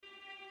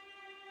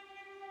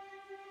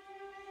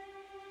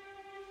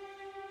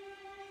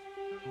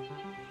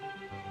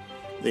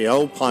The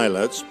old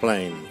pilot's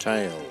plain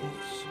tales.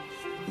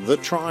 The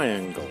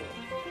Triangle.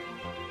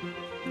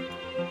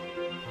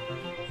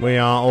 We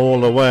are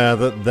all aware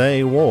that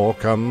they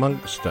walk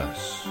amongst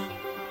us.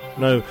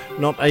 No,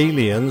 not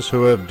aliens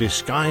who have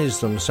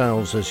disguised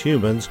themselves as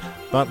humans,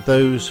 but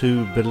those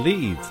who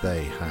believe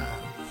they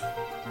have.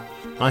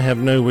 I have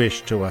no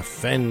wish to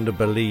offend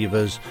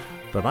believers,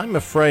 but I'm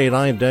afraid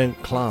I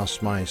don't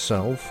class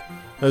myself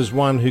as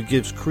one who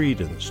gives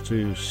credence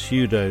to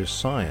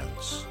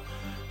pseudoscience,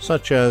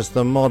 such as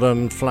the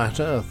modern flat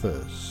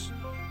earthers,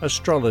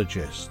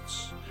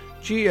 astrologists,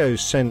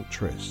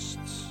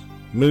 geocentrists,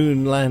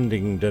 moon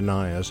landing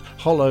deniers,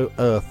 hollow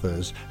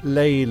earthers,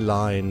 ley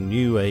line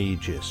new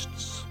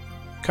ageists,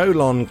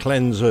 colon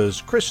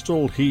cleansers,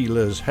 crystal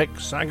healers,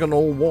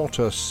 hexagonal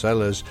water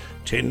sellers,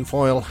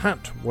 tinfoil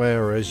hat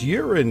wearers,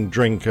 urine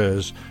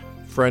drinkers,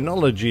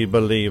 phrenology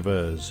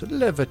believers,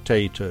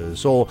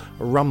 levitators, or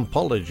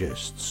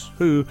rumpologists,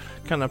 who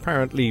can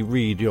apparently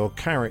read your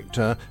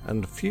character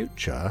and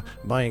future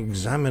by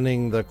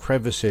examining the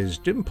crevices,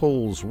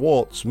 dimples,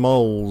 warts,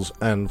 moles,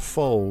 and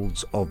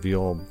folds of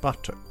your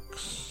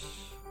buttocks.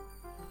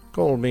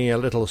 Call me a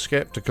little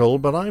sceptical,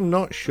 but I'm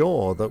not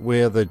sure that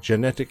we're the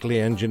genetically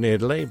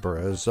engineered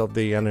labourers of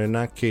the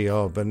Anunnaki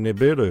of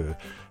Nibiru,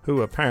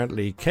 who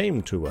apparently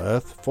came to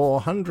Earth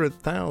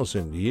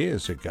 400,000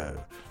 years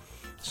ago.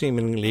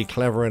 Seemingly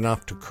clever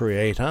enough to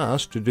create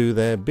us to do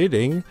their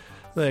bidding,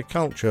 their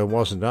culture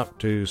wasn't up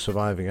to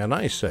surviving an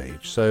ice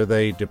age, so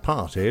they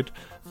departed,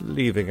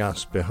 leaving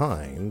us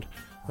behind,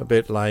 a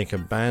bit like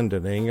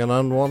abandoning an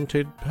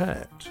unwanted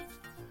pet.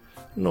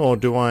 Nor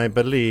do I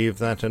believe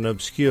that an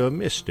obscure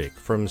mystic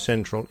from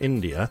central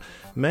India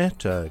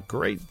met a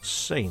great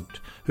saint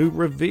who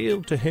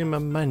revealed to him a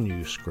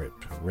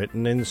manuscript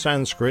written in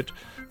Sanskrit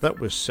that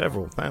was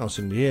several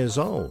thousand years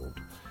old.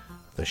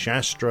 The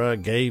Shastra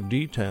gave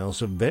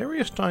details of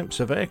various types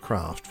of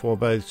aircraft for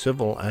both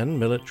civil and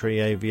military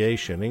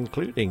aviation,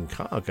 including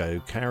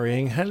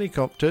cargo-carrying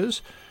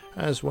helicopters,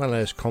 as well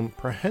as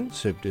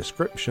comprehensive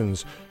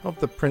descriptions of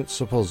the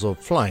principles of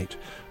flight,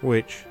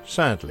 which,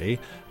 sadly,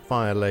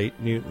 violate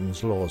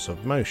Newton's laws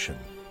of motion.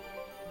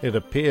 It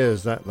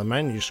appears that the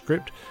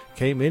manuscript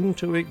came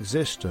into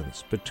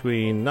existence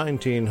between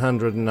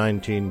 1900 and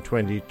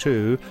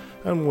 1922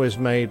 and was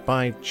made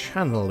by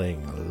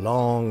channeling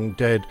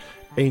long-dead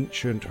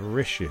ancient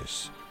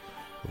rishis.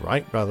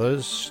 Right,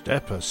 brothers,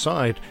 step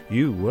aside,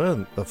 you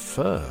weren't the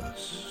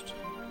first.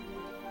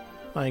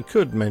 I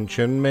could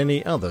mention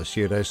many other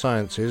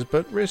pseudosciences,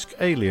 but risk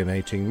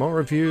alienating more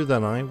of you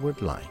than I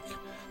would like.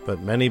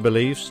 But many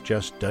beliefs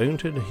just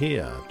don't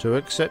adhere to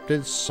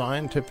accepted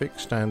scientific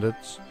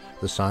standards,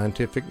 the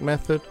scientific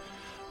method,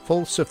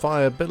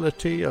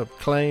 falsifiability of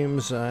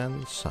claims,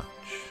 and such.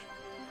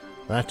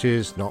 That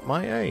is not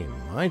my aim.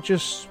 I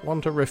just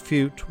want to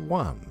refute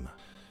one.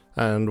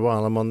 And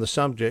while I'm on the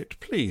subject,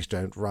 please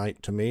don't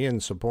write to me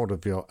in support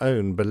of your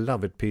own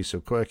beloved piece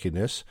of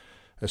quirkiness.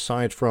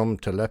 Aside from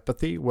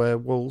telepathy,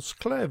 werewolves,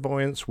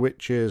 clairvoyance,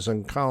 witches,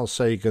 and Carl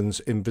Sagan's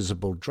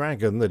invisible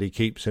dragon that he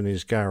keeps in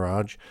his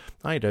garage,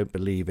 I don't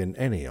believe in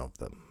any of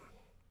them.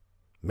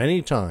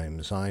 Many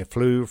times I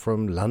flew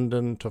from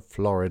London to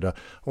Florida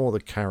or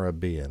the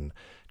Caribbean,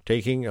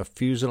 taking a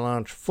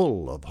fuselage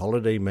full of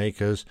holiday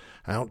makers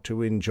out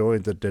to enjoy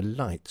the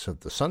delights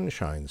of the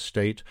Sunshine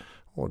State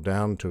or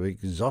down to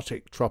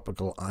exotic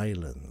tropical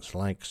islands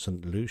like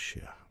St.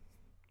 Lucia.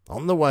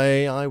 On the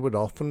way I would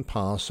often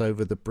pass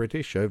over the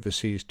British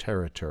overseas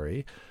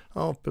territory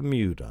of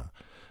Bermuda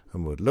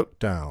and would look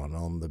down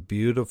on the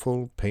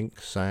beautiful pink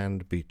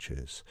sand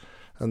beaches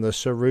and the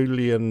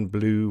cerulean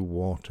blue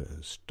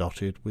waters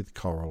dotted with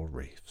coral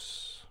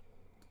reefs.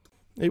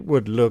 It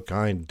would look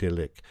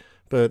idyllic,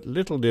 but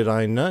little did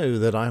I know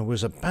that I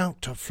was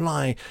about to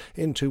fly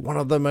into one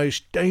of the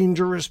most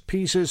dangerous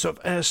pieces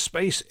of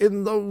airspace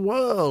in the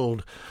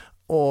world,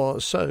 or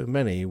so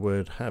many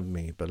would have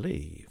me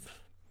believe.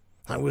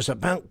 I was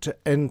about to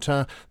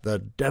enter the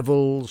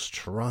Devil's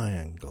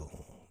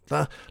Triangle,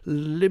 the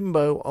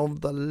limbo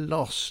of the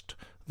lost,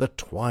 the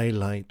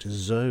Twilight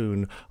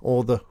Zone,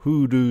 or the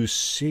Hoodoo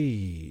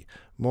Sea,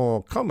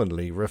 more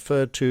commonly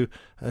referred to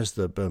as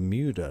the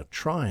Bermuda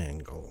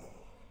Triangle.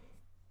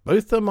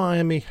 Both the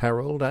Miami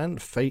Herald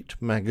and Fate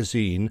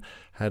magazine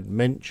had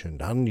mentioned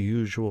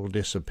unusual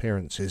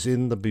disappearances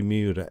in the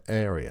Bermuda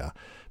area,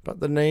 but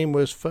the name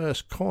was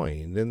first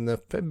coined in the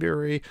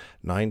February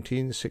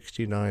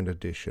 1969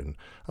 edition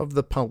of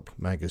the pulp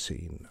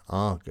magazine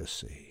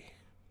Argosy.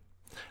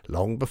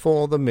 Long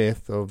before the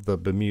myth of the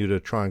Bermuda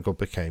Triangle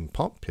became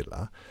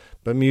popular,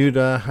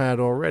 Bermuda had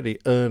already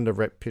earned a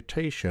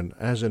reputation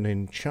as an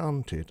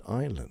enchanted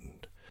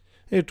island.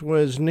 It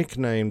was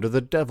nicknamed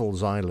the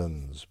Devil's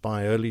Islands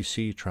by early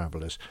sea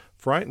travellers,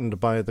 frightened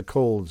by the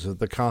calls of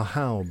the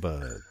kahau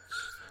birds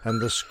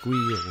and the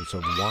squeals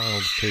of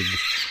wild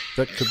pigs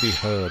that could be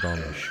heard on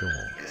the shore.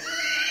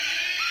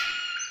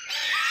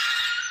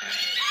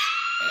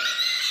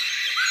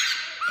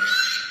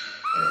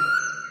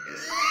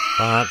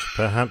 But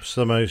perhaps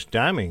the most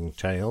damning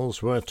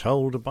tales were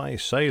told by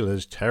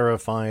sailors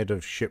terrified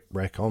of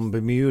shipwreck on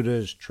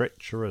Bermuda's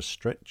treacherous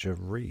stretch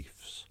of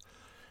reefs.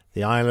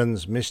 The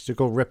island's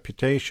mystical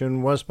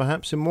reputation was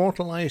perhaps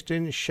immortalized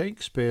in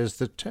Shakespeare's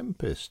The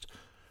Tempest,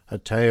 a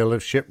tale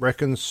of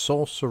shipwreck and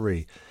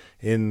sorcery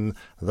in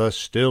The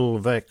Still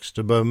Vexed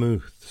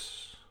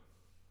Bermouths.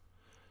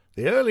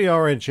 The early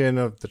origin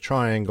of the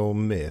triangle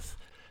myth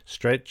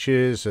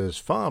stretches as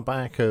far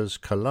back as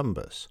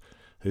Columbus,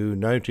 who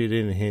noted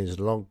in his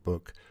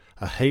logbook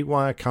a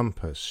haywire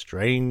compass,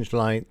 strange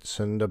lights,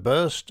 and a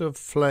burst of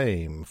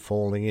flame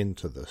falling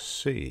into the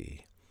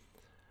sea.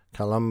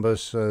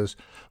 Columbus, as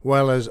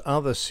well as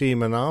other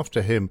seamen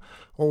after him,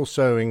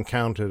 also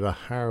encountered a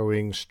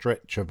harrowing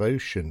stretch of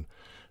ocean,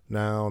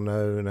 now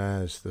known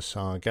as the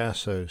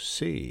Sargasso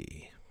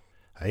Sea.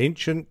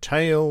 Ancient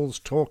tales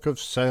talk of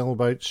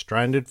sailboats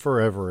stranded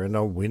forever in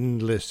a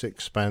windless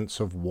expanse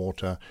of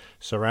water,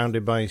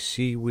 surrounded by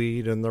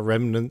seaweed and the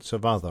remnants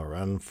of other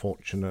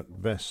unfortunate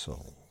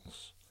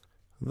vessels.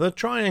 The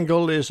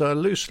triangle is a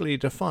loosely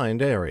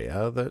defined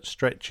area that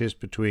stretches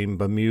between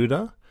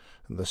Bermuda,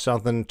 the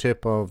southern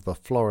tip of the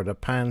Florida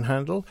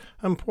Panhandle,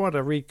 and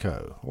Puerto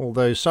Rico,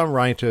 although some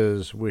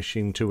writers,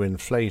 wishing to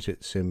inflate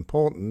its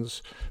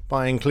importance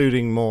by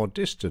including more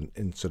distant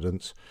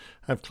incidents,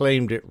 have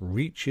claimed it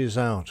reaches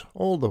out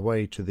all the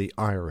way to the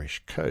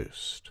Irish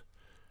coast.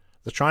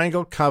 The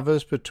triangle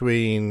covers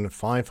between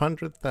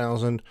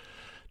 500,000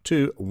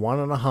 to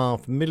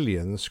 1.5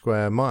 million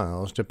square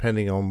miles,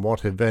 depending on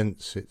what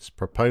events its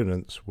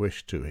proponents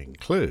wish to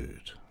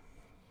include.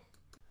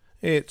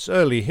 Its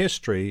early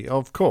history,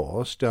 of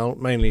course, dealt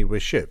mainly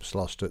with ships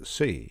lost at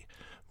sea.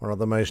 One of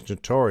the most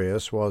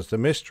notorious was the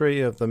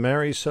mystery of the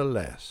Mary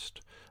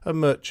Celeste, a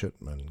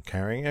merchantman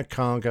carrying a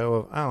cargo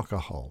of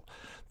alcohol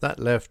that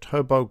left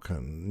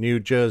Hoboken, New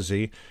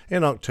Jersey,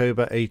 in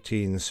October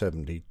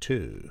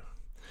 1872.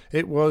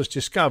 It was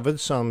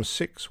discovered some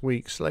 6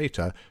 weeks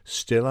later,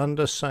 still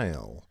under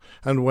sail,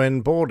 and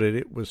when boarded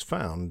it was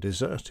found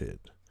deserted.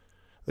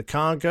 The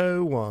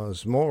cargo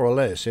was more or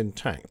less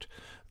intact,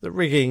 the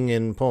rigging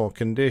in poor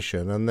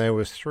condition, and there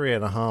was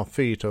 3.5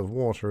 feet of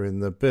water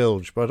in the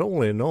bilge, but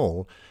all in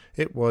all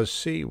it was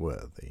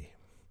seaworthy.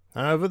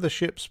 However, the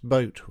ship's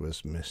boat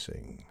was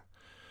missing.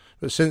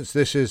 But since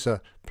this is a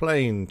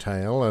plain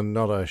tale and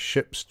not a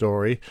ship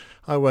story,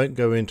 I won't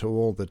go into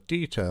all the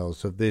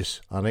details of this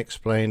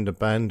unexplained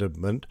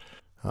abandonment,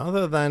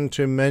 other than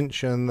to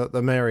mention that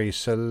the Mary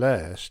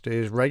Celeste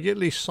is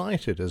regularly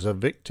cited as a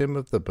victim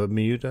of the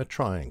Bermuda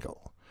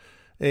Triangle,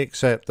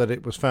 except that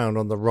it was found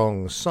on the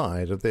wrong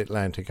side of the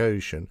Atlantic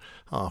Ocean,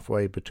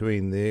 halfway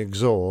between the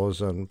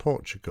Azores and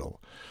Portugal,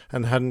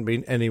 and hadn't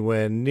been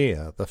anywhere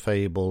near the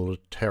fabled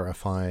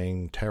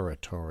terrifying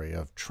territory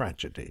of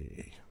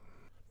tragedy.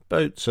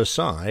 Boats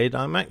aside,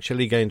 I'm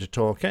actually going to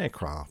talk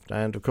aircraft,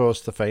 and of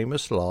course the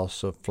famous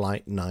loss of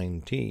Flight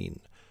 19,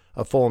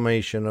 a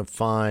formation of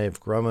 5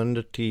 Grumman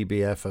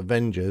TBF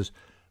Avengers,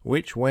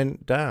 which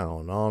went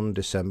down on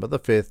December the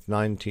 5th,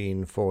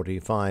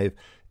 1945,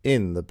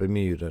 in the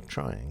Bermuda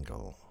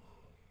Triangle.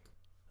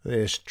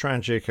 This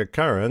tragic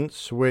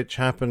occurrence, which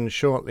happened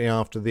shortly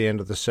after the end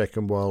of the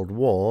Second World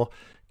War,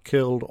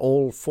 killed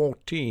all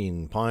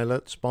 14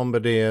 pilots,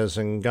 bombardiers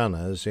and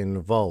gunners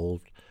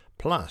involved,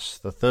 plus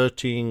the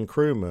 13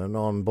 crewmen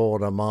on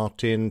board a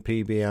Martin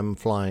PBM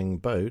flying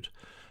boat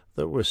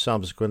that was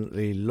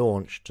subsequently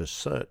launched to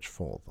search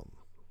for them.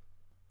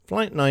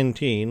 Flight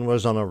 19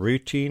 was on a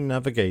routine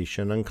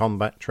navigation and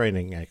combat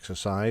training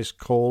exercise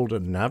called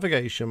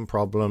Navigation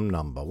Problem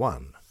Number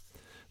 1.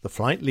 The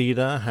flight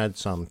leader had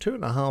some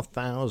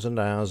 2,500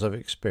 hours of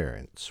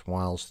experience,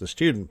 whilst the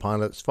student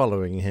pilots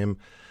following him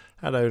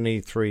had only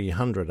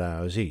 300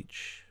 hours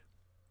each.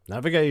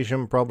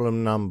 Navigation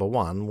Problem Number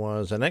 1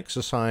 was an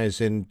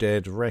exercise in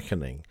dead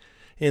reckoning,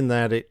 in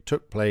that it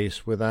took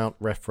place without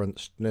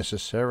reference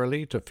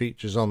necessarily to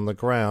features on the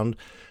ground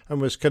and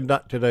was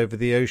conducted over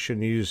the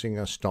ocean using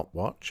a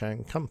stopwatch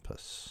and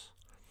compass.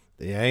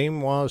 The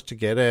aim was to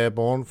get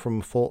airborne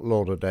from Fort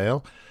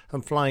Lauderdale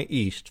and fly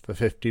east for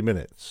 50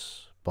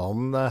 minutes,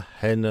 bomb the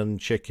Hen and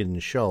Chicken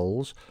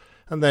Shoals,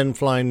 and then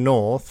fly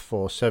north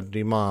for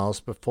 70 miles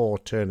before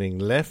turning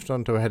left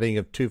onto a heading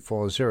of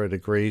 240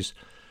 degrees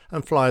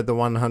and fly the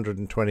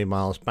 120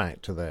 miles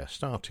back to their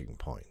starting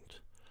point.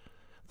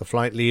 The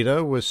flight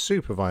leader was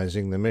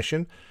supervising the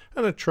mission,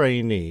 and a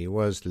trainee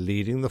was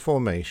leading the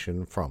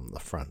formation from the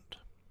front.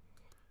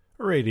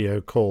 Radio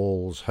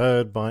calls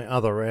heard by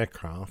other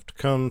aircraft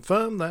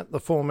confirmed that the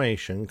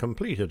formation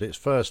completed its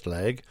first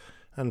leg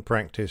and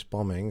practiced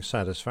bombing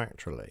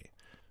satisfactorily.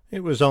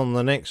 It was on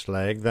the next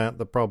leg that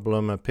the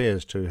problem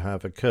appears to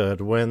have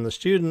occurred when the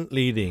student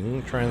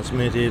leading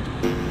transmitted,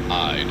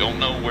 "I don't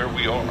know where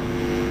we are.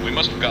 We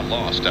must have got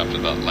lost after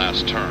that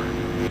last turn."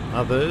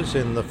 Others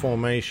in the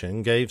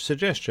formation gave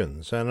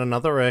suggestions, and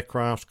another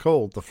aircraft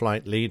called the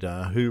flight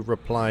leader, who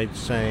replied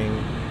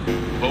saying,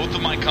 "Both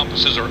of my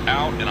compasses are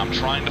out and I'm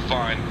trying to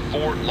find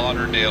Fort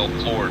Lauderdale,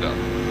 Florida.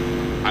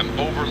 I'm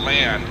over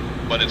land,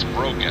 but it's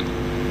broken.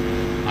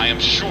 I am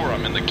sure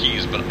I'm in the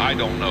Keys, but I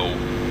don't know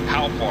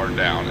how far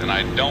down, and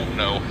I don't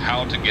know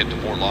how to get to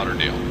Fort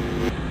Lauderdale.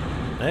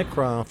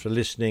 Aircraft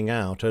listening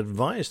out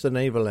advised the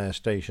Naval Air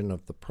Station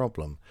of the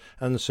problem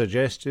and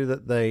suggested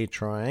that they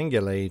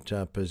triangulate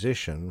a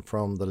position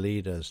from the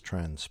leader's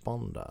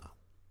transponder.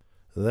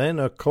 Then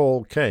a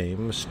call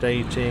came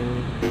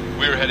stating,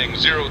 "We're heading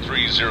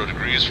 030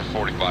 degrees for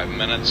 45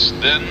 minutes,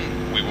 then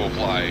we will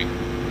fly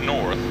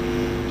north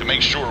to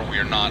make sure we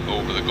are not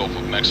over the Gulf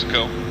of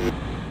Mexico."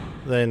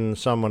 Then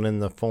someone in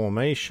the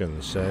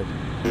formation said,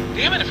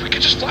 "Damn it, if we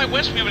could just fly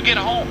west, we would get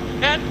home.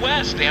 Head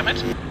west, damn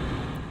it."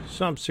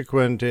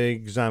 Subsequent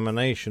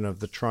examination of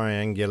the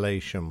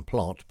triangulation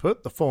plot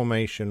put the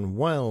formation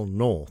well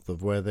north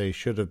of where they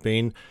should have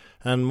been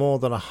and more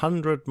than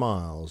 100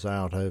 miles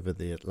out over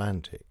the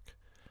Atlantic.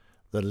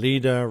 The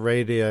leader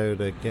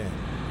radioed again.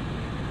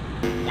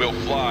 "We'll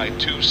fly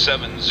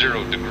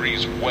 270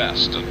 degrees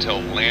west until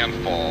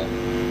landfall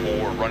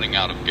or running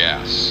out of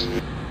gas."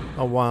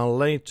 A while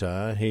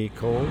later, he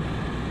called,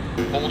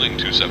 "Holding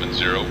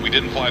 270. We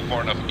didn't fly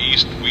far enough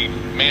east. We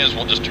may as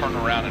well just turn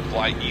around and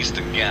fly east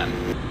again."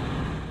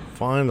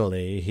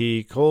 Finally,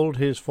 he called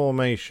his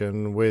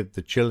formation with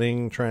the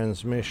chilling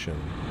transmission.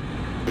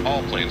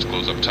 "All planes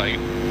close up tight.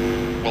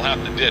 We'll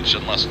have to ditch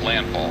unless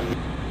landfall.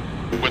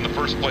 When the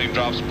first plane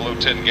drops below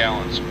 10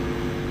 gallons,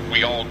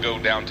 we all go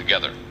down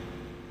together."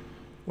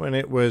 When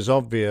it was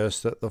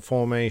obvious that the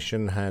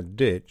formation had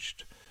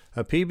ditched,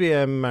 a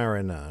PBM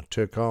Mariner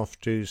took off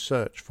to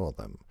search for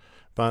them.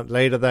 But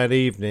later that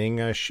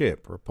evening, a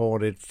ship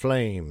reported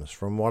flames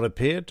from what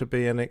appeared to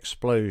be an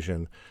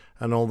explosion,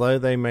 and although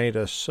they made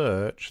a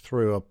search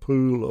through a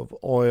pool of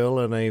oil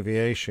and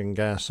aviation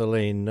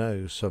gasoline,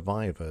 no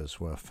survivors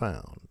were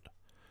found.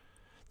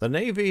 The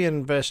Navy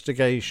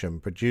investigation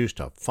produced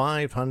a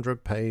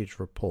 500-page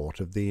report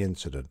of the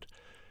incident,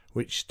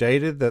 which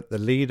stated that the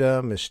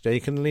leader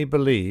mistakenly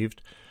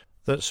believed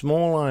that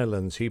small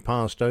islands he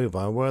passed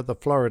over were the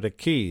Florida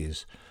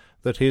Keys,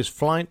 that his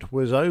flight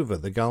was over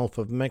the Gulf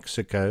of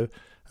Mexico,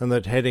 and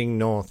that heading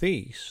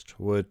northeast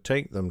would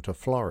take them to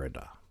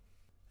Florida.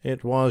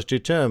 It was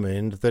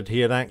determined that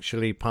he had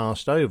actually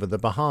passed over the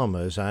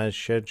Bahamas as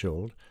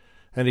scheduled,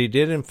 and he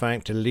did in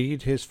fact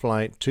lead his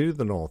flight to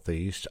the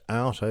northeast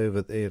out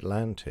over the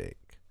Atlantic.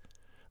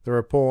 The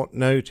report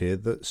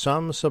noted that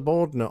some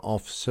subordinate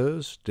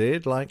officers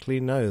did likely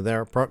know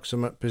their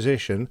approximate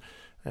position,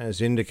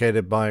 as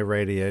indicated by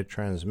radio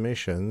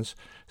transmissions,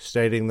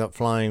 stating that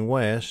flying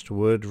west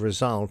would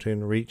result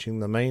in reaching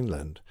the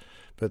mainland,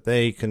 but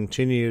they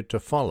continued to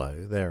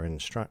follow their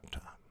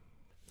instructor.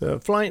 The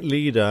flight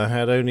leader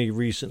had only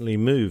recently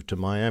moved to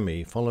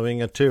Miami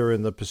following a tour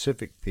in the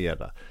Pacific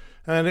Theater,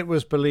 and it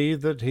was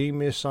believed that he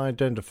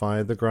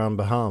misidentified the Grand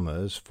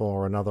Bahamas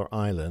for another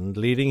island,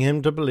 leading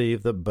him to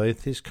believe that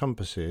both his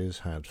compasses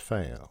had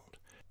failed.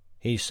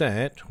 He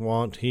set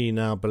what he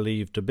now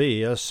believed to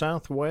be a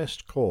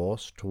southwest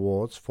course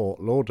towards Fort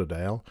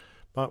Lauderdale,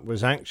 but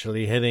was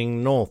actually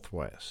heading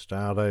northwest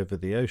out over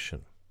the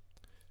ocean.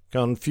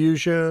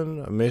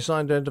 Confusion,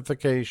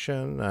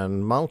 misidentification,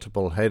 and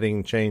multiple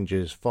heading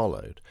changes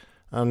followed,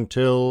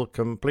 until,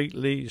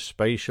 completely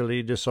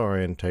spatially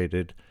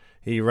disorientated,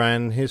 he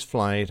ran his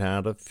flight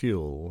out of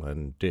fuel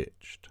and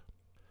ditched.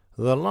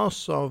 The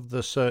loss of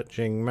the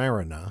searching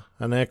Mariner,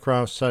 an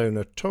aircraft so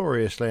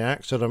notoriously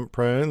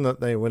accident-prone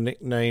that they were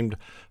nicknamed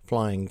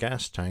flying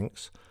gas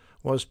tanks,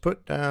 was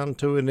put down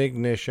to an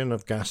ignition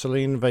of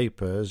gasoline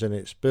vapors in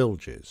its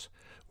bilges,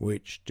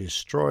 which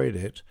destroyed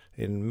it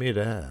in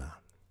mid-air.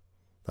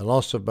 The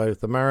loss of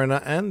both the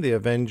Mariner and the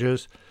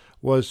Avengers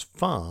was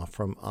far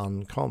from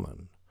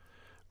uncommon.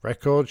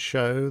 Records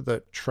show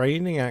that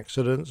training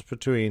accidents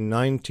between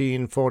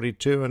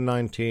 1942 and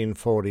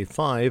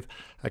 1945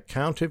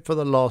 accounted for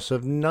the loss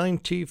of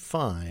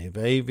 95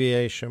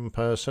 aviation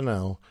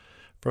personnel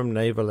from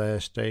Naval Air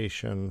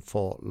Station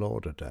Fort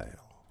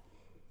Lauderdale.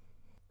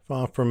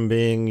 Far from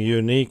being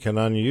unique and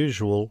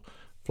unusual,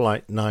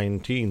 Flight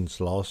 19's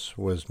loss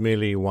was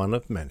merely one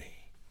of many.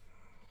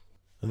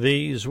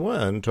 These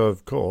weren't,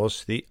 of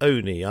course, the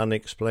only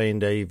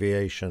unexplained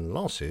aviation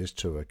losses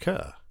to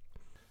occur.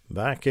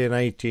 Back in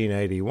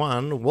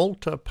 1881,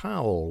 Walter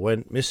Powell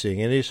went missing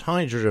in his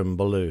hydrogen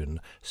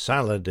balloon,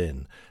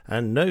 Saladin,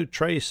 and no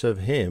trace of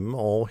him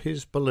or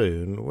his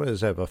balloon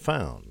was ever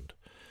found.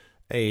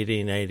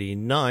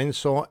 1889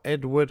 saw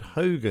Edward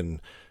Hogan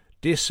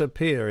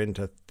disappear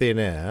into thin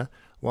air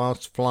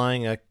whilst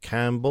flying a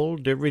Campbell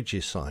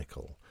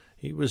dirigicycle.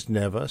 He was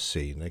never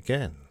seen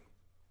again.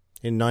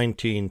 In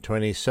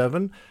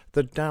 1927,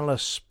 the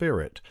Dallas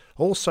Spirit,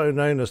 also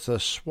known as the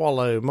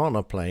Swallow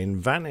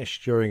monoplane,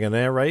 vanished during an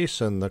air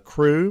race, and the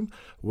crew,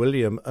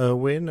 William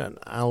Irwin and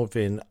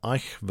Alvin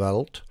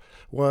Eichwelt,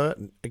 were,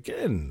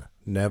 again,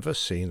 never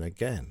seen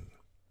again.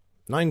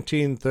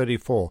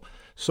 1934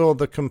 saw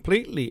the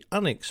completely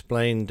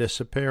unexplained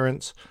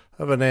disappearance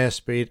of an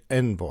airspeed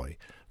envoy,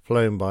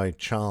 flown by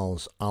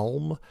Charles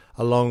Ulm,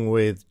 along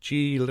with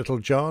G.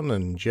 Littlejohn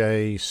and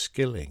J.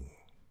 Skilling.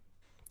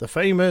 The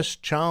famous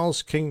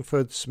Charles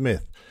Kingford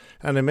Smith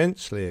an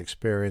immensely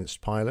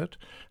experienced pilot,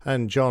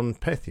 and John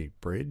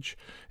Petherbridge,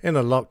 in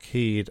a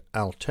Lockheed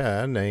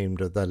Altair named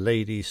the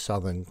Lady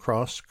Southern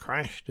Cross,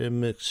 crashed in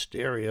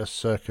mysterious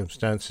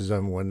circumstances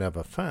and were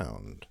never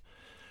found.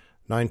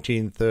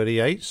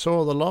 1938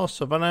 saw the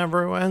loss of an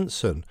Avro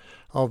Anson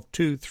of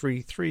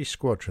 233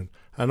 Squadron,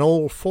 and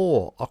all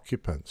 4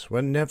 occupants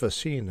were never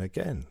seen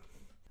again.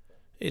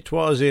 It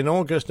was in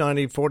August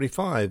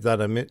 1945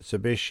 that a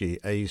Mitsubishi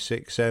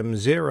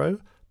A6M0,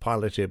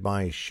 piloted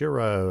by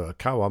Shiro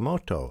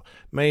Kawamoto,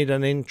 made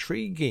an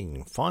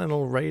intriguing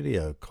final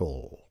radio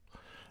call.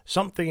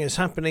 "Something is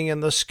happening in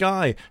the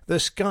sky! The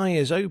sky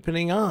is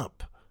opening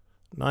up!"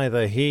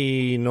 Neither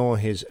he nor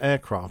his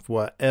aircraft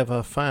were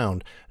ever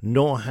found,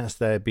 nor has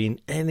there been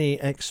any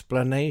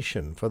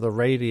explanation for the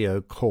radio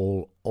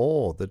call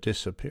or the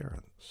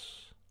disappearance.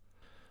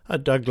 A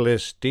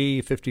Douglas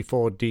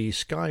D-54D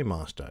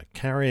Skymaster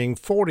carrying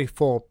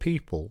 44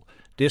 people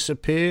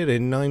disappeared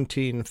in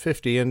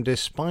 1950, and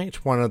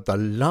despite one of the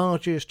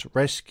largest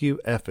rescue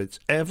efforts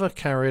ever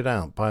carried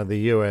out by the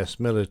US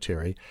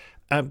military,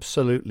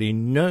 absolutely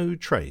no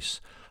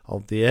trace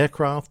of the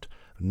aircraft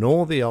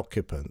nor the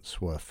occupants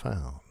were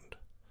found.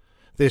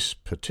 This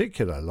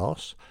particular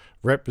loss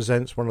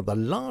represents one of the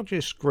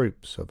largest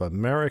groups of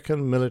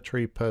American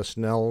military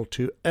personnel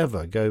to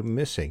ever go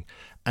missing,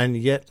 and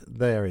yet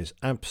there is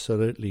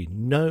absolutely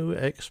no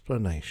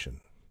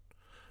explanation.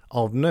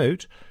 Of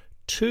note,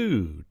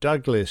 2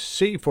 Douglas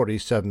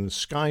C-47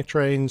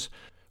 Skytrains,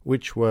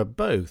 which were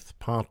both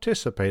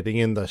participating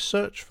in the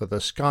search for the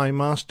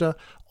Skymaster,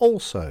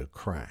 also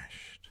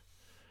crashed.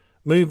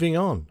 Moving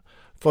on,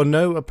 for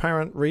no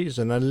apparent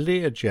reason, a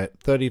Learjet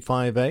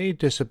 35A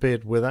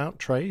disappeared without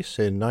trace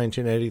in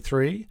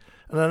 1983,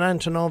 and an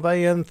Antonov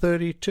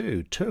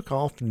AN-32 took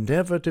off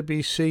never to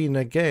be seen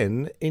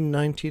again in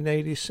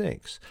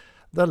 1986.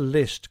 The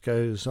list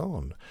goes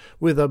on,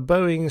 with a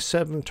Boeing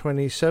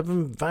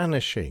 727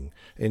 vanishing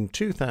in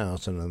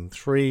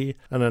 2003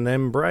 and an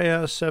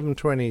Embraer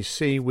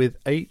 720C with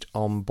 8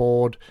 on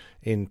board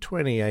in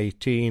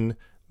 2018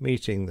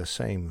 meeting the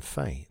same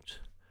fate.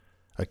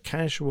 A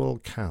casual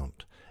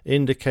count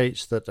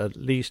indicates that at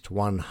least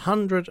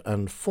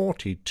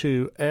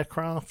 142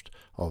 aircraft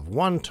of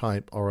one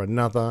type or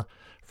another,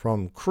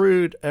 from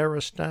crude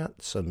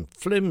aerostats and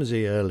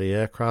flimsy early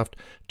aircraft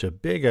to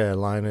big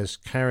airliners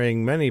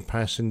carrying many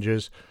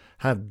passengers,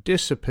 have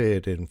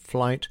disappeared in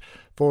flight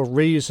for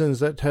reasons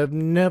that have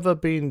never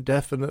been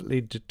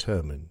definitely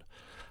determined,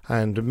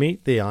 and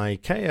meet the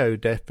ICAO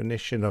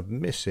definition of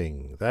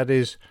missing, that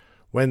is,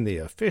 when the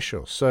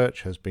official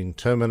search has been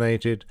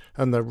terminated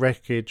and the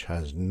wreckage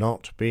has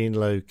not been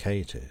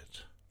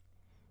located.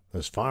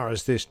 As far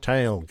as this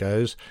tale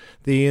goes,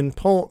 the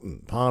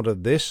important part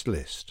of this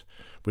list,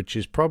 which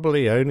is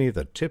probably only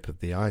the tip of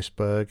the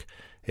iceberg,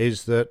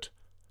 is that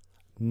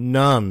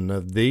none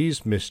of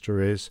these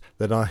mysteries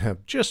that I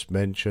have just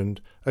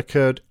mentioned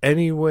occurred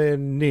anywhere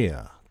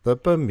near the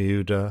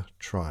Bermuda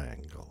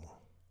Triangle.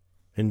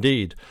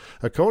 Indeed,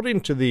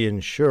 according to the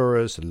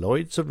insurers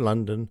Lloyd's of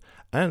London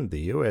and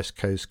the US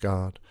Coast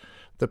Guard,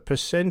 the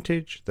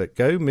percentage that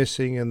go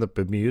missing in the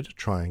Bermuda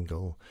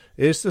Triangle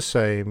is the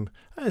same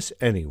as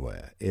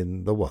anywhere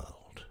in the world.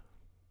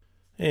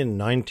 In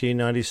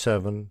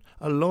 1997,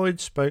 a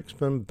Lloyd's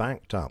spokesman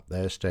backed up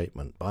their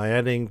statement by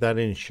adding that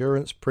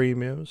insurance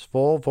premiums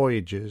for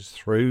voyages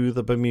through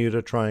the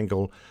Bermuda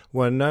Triangle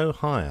were no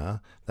higher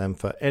than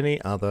for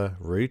any other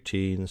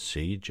routine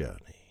sea journey.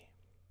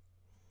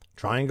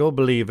 Triangle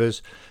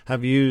believers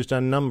have used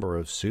a number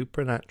of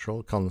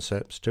supernatural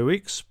concepts to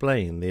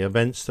explain the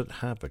events that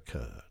have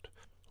occurred.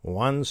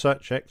 One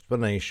such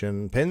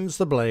explanation pins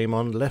the blame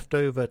on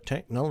leftover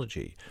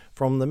technology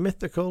from the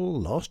mythical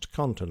lost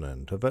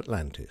continent of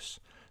Atlantis,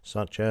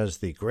 such as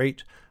the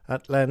great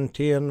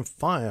Atlantean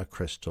fire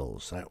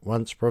crystals that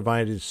once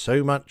provided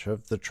so much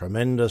of the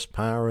tremendous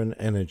power and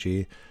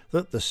energy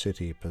that the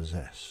city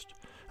possessed.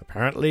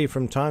 Apparently,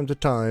 from time to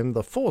time,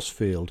 the force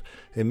field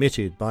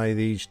emitted by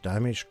these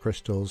damaged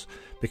crystals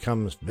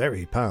becomes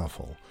very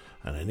powerful,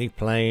 and any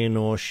plane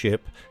or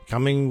ship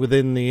coming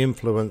within the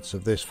influence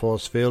of this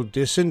force field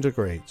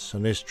disintegrates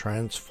and is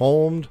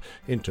transformed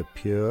into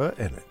pure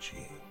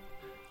energy.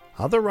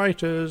 Other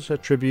writers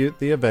attribute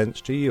the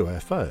events to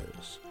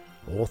UFOs.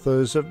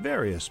 Authors of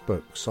various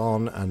books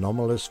on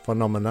anomalous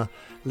phenomena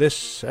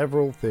list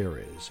several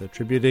theories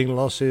attributing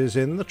losses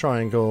in the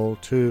triangle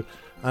to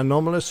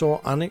anomalous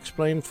or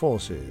unexplained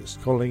forces,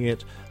 calling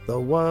it the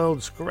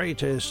world's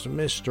greatest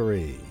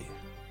mystery.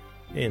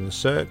 In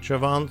search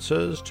of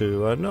answers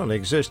to a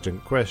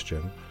non-existent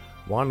question,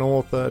 one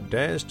author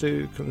dares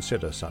to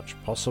consider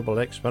such possible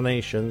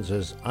explanations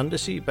as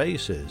undersea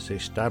bases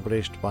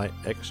established by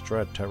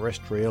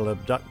extraterrestrial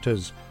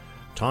abductors,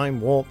 time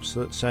warps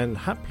that send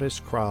hapless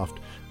craft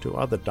to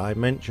other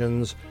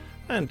dimensions,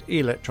 and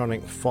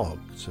electronic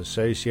fogs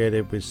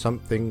associated with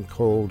something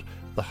called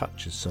the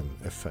Hutchison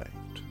effect.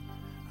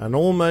 An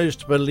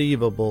almost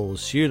believable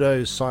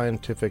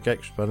pseudo-scientific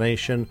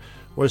explanation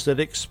was that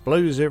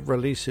explosive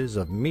releases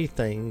of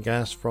methane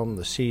gas from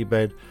the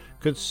seabed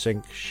could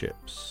sink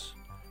ships.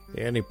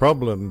 The only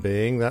problem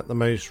being that the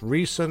most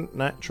recent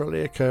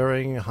naturally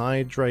occurring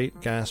hydrate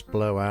gas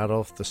blowout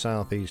off the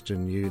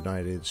southeastern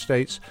United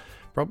States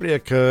probably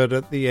occurred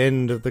at the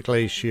end of the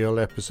glacial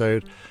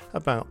episode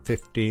about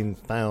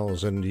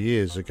 15,000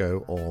 years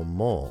ago or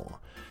more.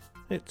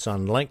 It's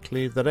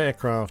unlikely that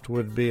aircraft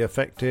would be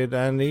affected,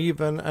 and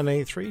even an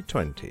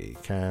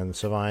A320 can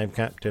survive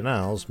Captain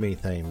Al's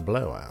methane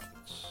blowouts.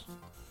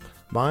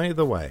 By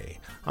the way,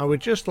 I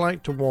would just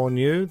like to warn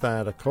you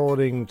that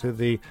according to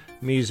the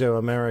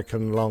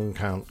Mesoamerican long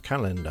count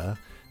calendar,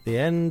 the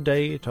end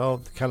date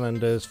of the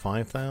calendar's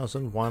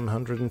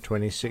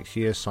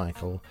 5,126-year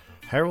cycle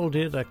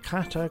heralded a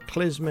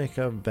cataclysmic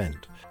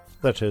event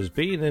that has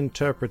been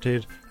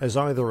interpreted as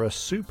either a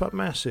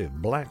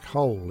supermassive black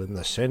hole in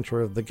the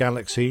center of the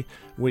galaxy,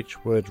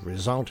 which would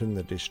result in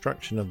the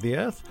destruction of the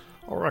Earth,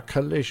 or a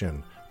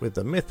collision with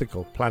the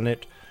mythical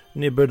planet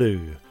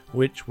Nibiru,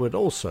 which would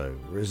also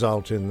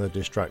result in the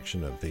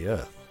destruction of the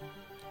Earth.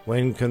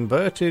 When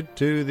converted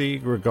to the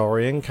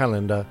Gregorian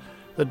calendar,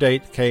 the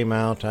date came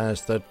out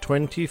as the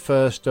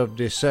 21st of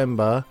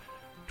December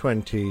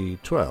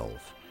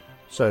 2012.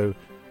 So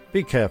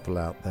be careful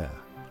out there.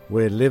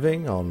 We're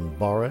living on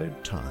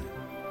borrowed time.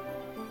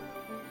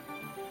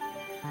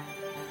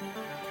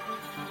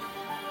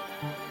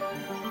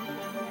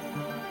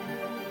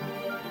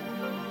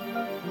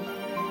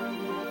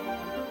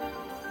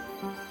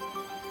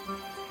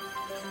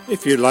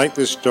 If you like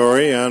this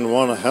story and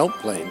want to help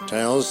Plain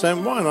Tales,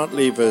 then why not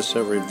leave us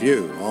a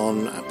review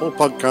on Apple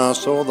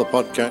Podcasts or the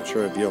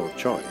podcatcher of your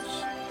choice.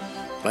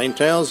 Plain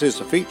Tales is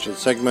a featured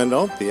segment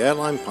of the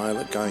Airline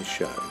Pilot Guy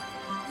show.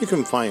 You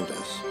can find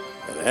us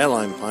at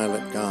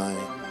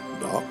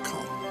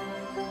airlinepilotguy.com.